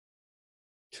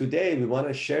Today, we want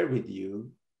to share with you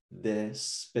the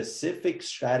specific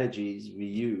strategies we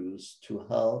use to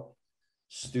help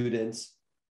students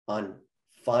on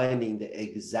finding the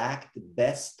exact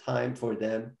best time for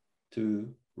them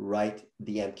to write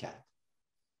the MCAT.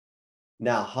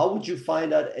 Now, how would you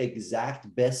find out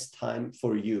exact best time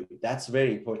for you? That's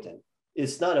very important.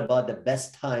 It's not about the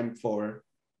best time for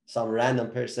some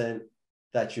random person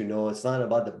that you know. It's not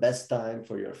about the best time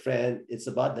for your friend. It's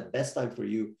about the best time for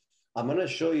you. I'm going to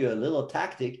show you a little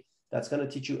tactic that's going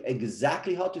to teach you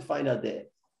exactly how to find out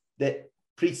the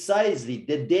precisely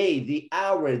the day, the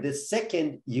hour, the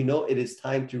second you know it is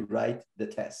time to write the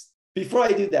test. Before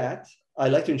I do that,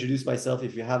 I'd like to introduce myself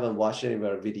if you haven't watched any of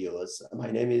our videos. My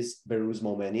name is Behrooz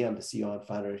Momeni. I'm the CEO and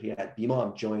founder here at BeMo.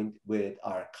 I'm joined with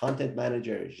our content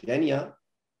manager, Zhenya.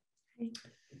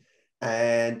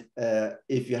 And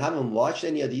if you haven't watched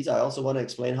any of these, I also want to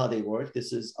explain how they work.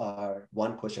 This is our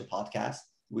one question podcast.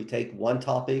 We take one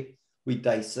topic, we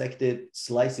dissect it,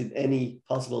 slice it any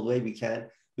possible way we can.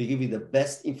 We give you the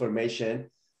best information.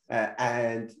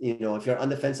 And if you're on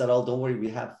the fence at all, don't worry. We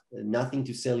have nothing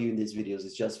to sell you in these videos.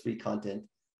 It's just free content.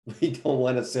 We don't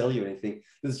want to sell you anything.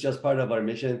 This is just part of our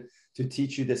mission to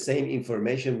teach you the same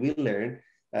information we learn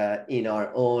in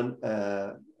our own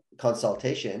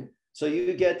consultation. So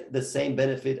you get the same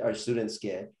benefit our students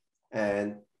get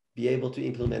and be able to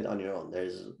implement on your own.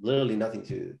 There's literally nothing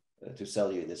to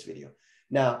sell you in this video.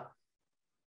 Now,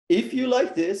 if you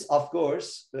like this, of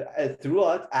course,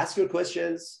 throughout, ask your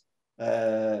questions,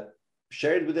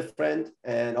 share it with a friend,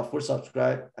 and of course,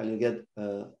 subscribe, and you'll get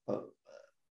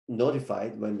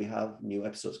notified when we have new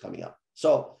episodes coming up.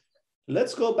 So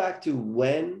let's go back to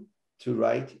when to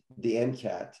write the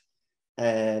MCAT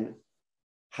and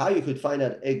how you could find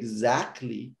out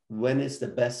exactly when is the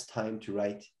best time to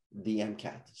write the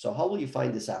MCAT. So how will you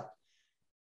find this out?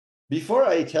 Before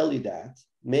I tell you that,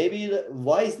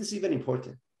 why is this even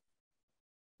important?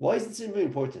 Why is this even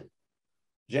important?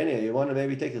 Jenny, you want to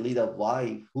maybe take the lead of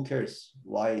why? Who cares?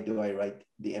 Why do I write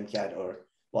the MCAT, or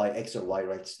why X or Y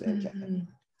writes the MCAT?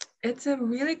 It's a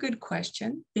really good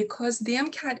question, because the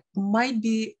MCAT might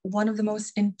be one of the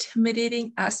most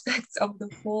intimidating aspects of the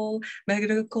whole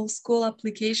medical school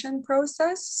application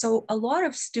process. So a lot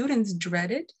of students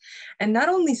dread it, and not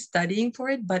only studying for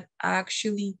it, but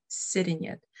actually sitting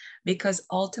it, because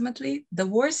ultimately the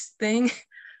worst thing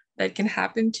that can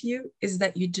happen to you is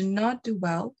that you do not do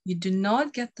well, you do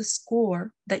not get the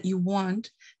score that you want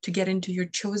to get into your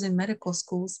chosen medical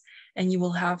schools, and you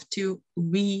will have to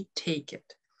retake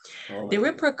it. The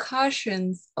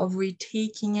repercussions of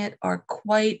retaking it are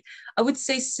quite, I would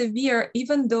say, severe.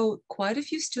 Even though quite a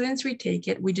few students retake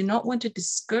it, we do not want to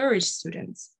discourage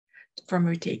students from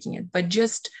retaking it, but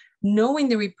just knowing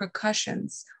the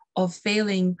repercussions of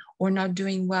failing or not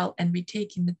doing well and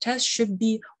retaking the test should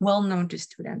be well known to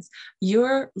students.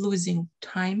 You're losing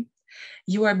time,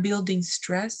 you are building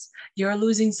stress, you're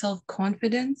losing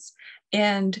self-confidence,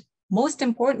 and most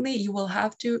importantly, you will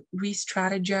have to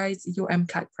re-strategize your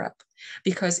MCAT prep,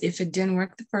 because if it didn't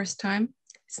work the first time,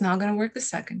 it's not going to work the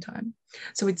second time.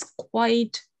 So it's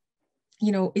quite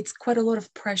a lot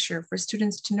of pressure for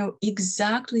students to know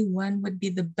exactly when would be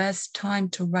the best time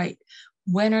to write.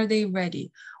 When are they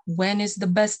ready? When is the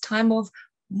best time of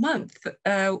month,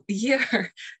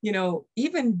 year,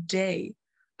 even day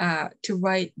to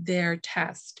write their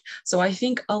test. So I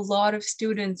think a lot of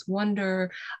students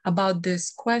wonder about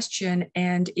this question,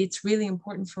 and it's really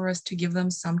important for us to give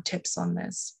them some tips on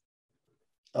this.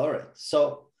 All right.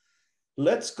 So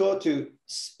let's go to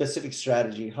specific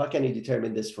strategy. How can you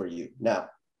determine this for you? Now,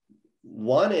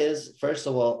 one is, first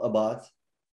of all, about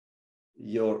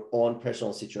your own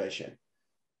personal situation.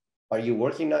 Are you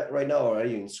working right now, or are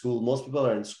you in school? Most people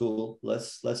are in school.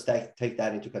 Let's take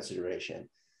that into consideration.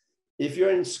 If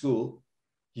you're in school,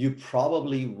 you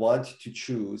probably want to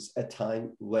choose a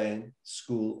time when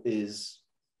school is,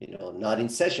 not in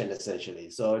session,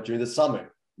 essentially. So during the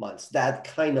summer months, that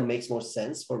kind of makes more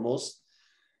sense for most.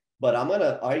 But I'm going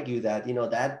to argue that,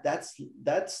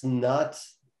 that's not,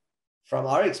 from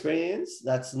our experience,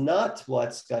 that's not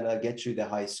what's going to get you the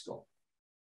high score.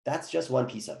 That's just one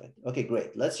piece of it. Okay,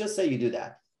 great. Let's just say you do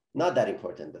that. Not that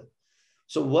important though.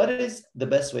 So what is the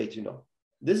best way to know?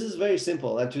 This is very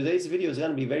simple. And today's video is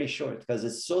going to be very short because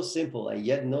it's so simple, and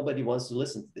yet nobody wants to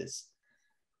listen to this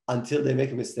until they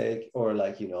make a mistake, or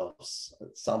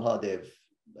somehow they've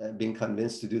been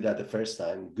convinced to do that the first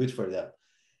time. Good for them.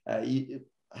 And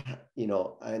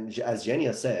as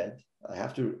Jenya said, I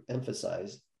have to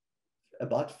emphasize,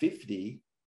 about 50%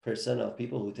 of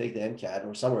people who take the MCAT,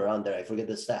 or somewhere around there, I forget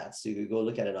the stats, so you could go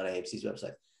look at it on AMC's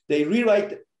website, they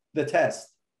rewrite the test.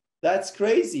 That's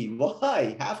crazy.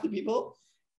 Why? Half the people?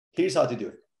 Here's how to do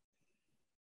it.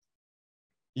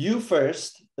 You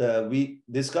first, we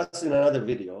discussed in another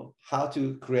video how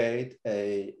to create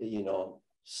a,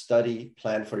 study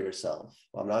plan for yourself.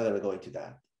 I'm not going to go into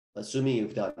that. Assuming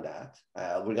you've done that,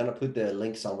 we're going to put the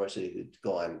link somewhere so you could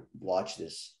go and watch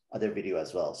this other video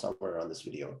as well, somewhere on this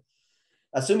video.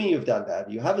 Assuming you've done that,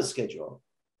 you have a schedule.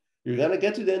 You're going to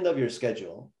get to the end of your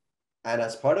schedule. And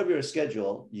as part of your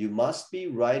schedule, you must be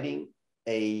writing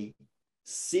a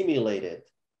simulated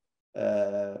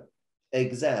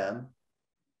exam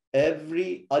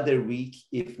every other week,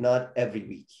 if not every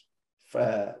week.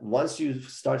 Once you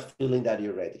start feeling that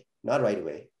you're ready, not right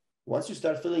away. Once you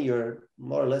start feeling you're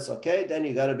more or less okay, then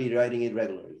you got to be writing it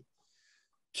regularly.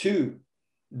 2,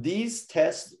 these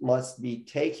tests must be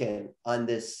taken on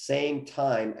the same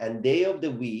time and day of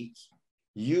the week,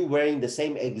 you wearing the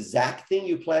same exact thing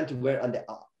you plan to wear on the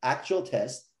actual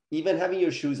test, even having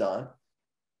your shoes on,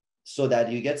 so that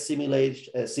you get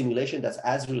simulation that's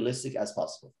as realistic as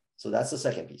possible. So that's the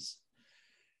second piece.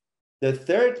 The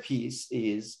third piece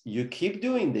is you keep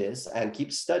doing this and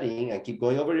keep studying and keep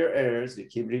going over your errors. You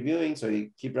keep reviewing. So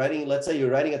you keep writing, let's say you're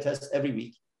writing a test every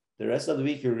week. The rest of the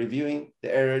week, you're reviewing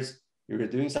the errors. You're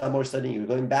doing some more studying. You're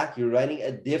going back. You're writing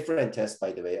a different test,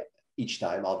 by the way, each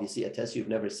time, obviously, a test you've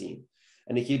never seen.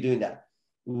 And you keep doing that.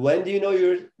 When do you know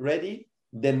you're ready?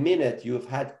 The minute you've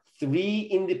had 3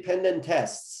 independent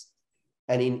tests,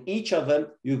 and in each of them,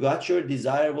 you got your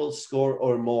desirable score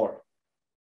or more.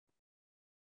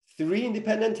 3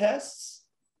 independent tests,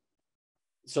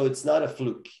 so it's not a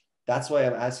fluke. That's why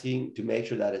I'm asking to make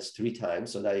sure that it's 3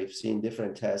 times, so that you've seen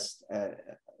different tests.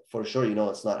 For sure,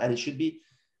 it's not. And it should be,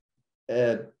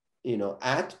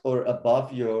 at or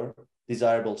above your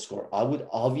desirable score. I would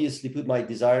obviously put my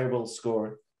desirable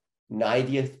score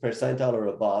 90th percentile or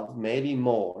above, maybe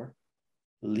more.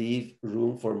 Leave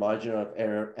room for margin of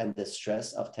error and the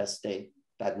stress of test day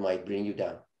that might bring you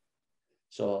down.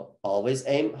 So always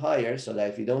aim higher so that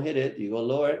if you don't hit it, you go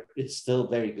lower, it's still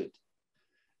very good.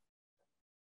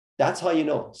 That's how you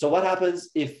know. So what happens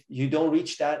if you don't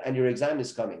reach that and your exam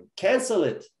is coming? Cancel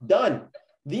it. Done.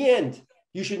 The end.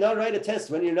 You should not write a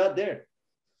test when you're not there.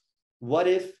 What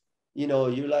if,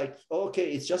 you're like,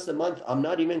 okay, it's just a month. I'm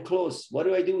not even close. What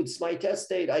do I do? It's my test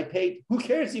date. I paid. Who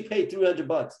cares you paid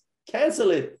 $300?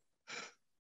 Cancel it.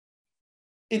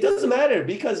 It doesn't matter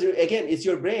because, again, it's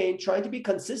your brain trying to be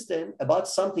consistent about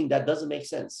something that doesn't make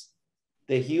sense.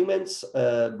 The human's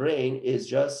brain is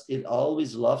just, it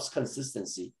always loves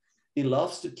consistency. It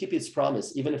loves to keep its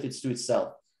promise, even if it's to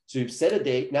itself. So you've set a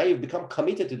date. Now you've become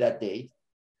committed to that date.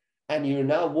 And you're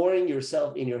now worrying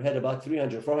yourself in your head about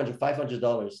 $300, $400,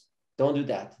 $500. Don't do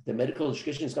that. The medical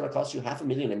education is going to cost you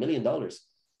 $500,000, $1 million.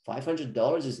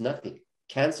 $500 is nothing.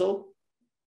 Cancel.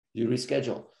 You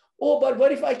reschedule. Oh, but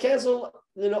what if I cancel?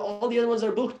 All the other ones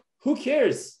are booked. Who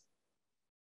cares?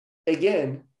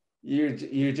 Again,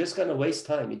 you're just going to waste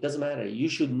time. It doesn't matter. You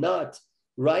should not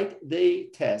write the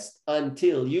test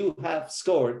until you have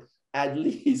scored at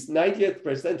least 90th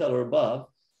percentile or above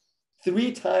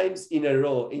 3 times in a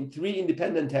row in 3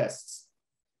 independent tests.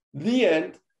 The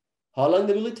end. How long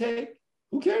will it take?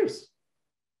 Who cares?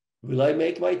 Will I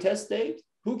make my test date?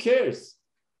 Who cares?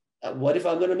 What if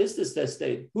I'm going to miss this test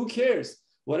date? Who cares?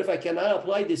 What if I cannot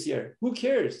apply this year? Who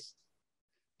cares?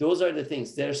 Those are the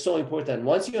things. They're so important.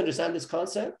 Once you understand this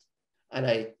concept,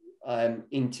 and I'm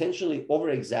intentionally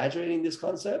over-exaggerating this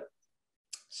concept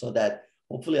so that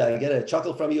hopefully I get a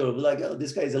chuckle from you or be like, oh,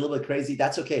 this guy is a little bit crazy.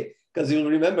 That's okay, because you'll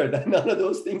remember that none of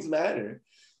those things matter.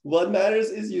 What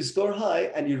matters is you score high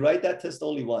and you write that test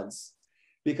only once,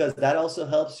 because that also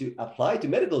helps you apply to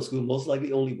medical school most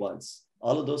likely only once.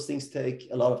 All of those things take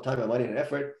a lot of time and money and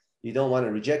effort. You don't want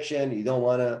a rejection. You don't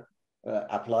want to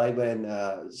apply when,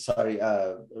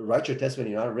 write your test when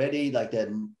you're not ready. Like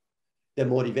the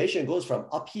motivation goes from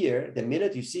up here. The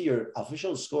minute you see your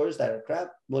official scores that are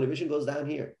crap, motivation goes down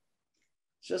here.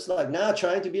 It's just like now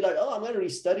trying to be like, oh, I'm going to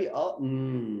restudy. Oh,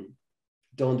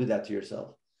 don't do that to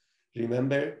yourself.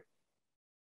 Remember,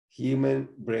 human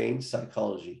brain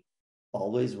psychology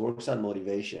always works on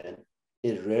motivation.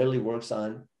 It rarely works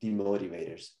on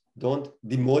demotivators. Don't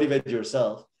demotivate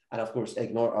yourself. And of course,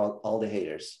 ignore all the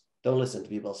haters. Don't listen to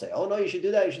people say, oh, no, you should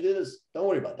do that. You should do this. Don't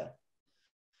worry about that.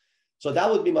 So that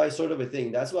would be my sort of a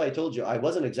thing. That's why I told you, I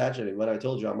wasn't exaggerating when I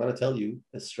told you, I'm going to tell you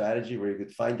a strategy where you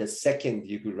could find the second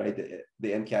you could write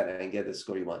the MCAT and get the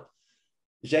score you want.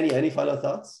 Jenny, any final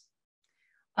thoughts?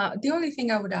 The only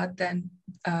thing I would add then,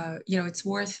 it's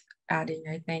worth adding,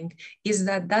 I think, is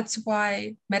that's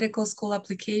why medical school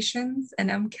applications and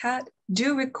MCAT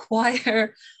do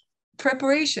require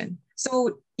preparation.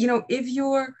 So, if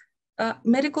your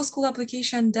medical school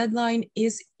application deadline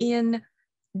is in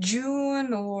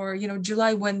June or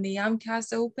July when the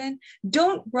MCATs open,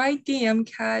 don't write the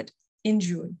MCAT in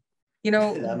June.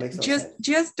 That makes no sense.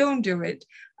 Just don't do it.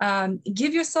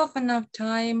 Give yourself enough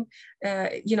time.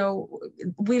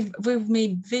 We've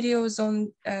made videos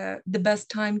on the best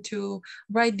time to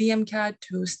write the MCAT,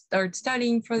 to start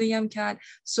studying for the MCAT.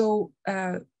 So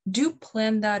do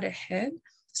plan that ahead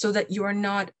so that you are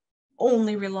not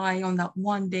only relying on that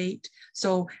one date.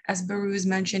 So as Baruz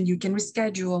mentioned, you can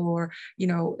reschedule or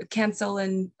cancel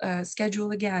and schedule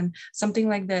again, something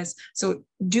like this. So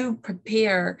do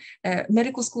prepare.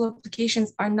 Medical school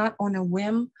applications are not on a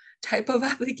whim type of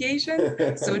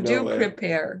application. So No do way.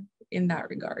 prepare in that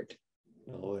regard.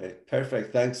 No way.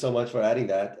 Perfect. Thanks so much for adding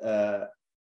that.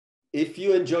 If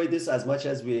you enjoyed this as much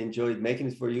as we enjoyed making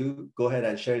it for you, go ahead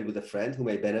and share it with a friend who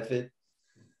may benefit.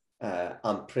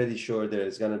 I'm pretty sure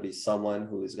there's going to be someone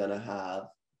who is going to have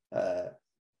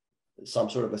some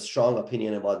sort of a strong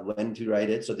opinion about when to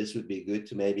write it. So this would be good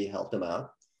to maybe help them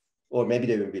out, or maybe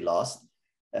they will be lost.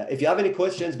 If you have any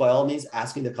questions, by all means,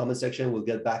 ask in the comment section. We'll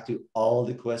get back to all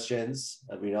the questions.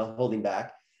 We're not holding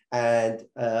back. And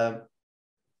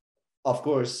of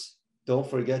course, don't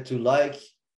forget to like,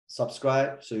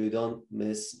 subscribe so you don't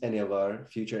miss any of our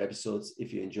future episodes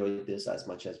if you enjoyed this as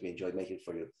much as we enjoyed making it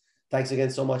for you. Thanks again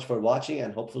so much for watching,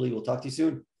 and hopefully we'll talk to you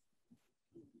soon.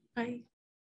 Bye.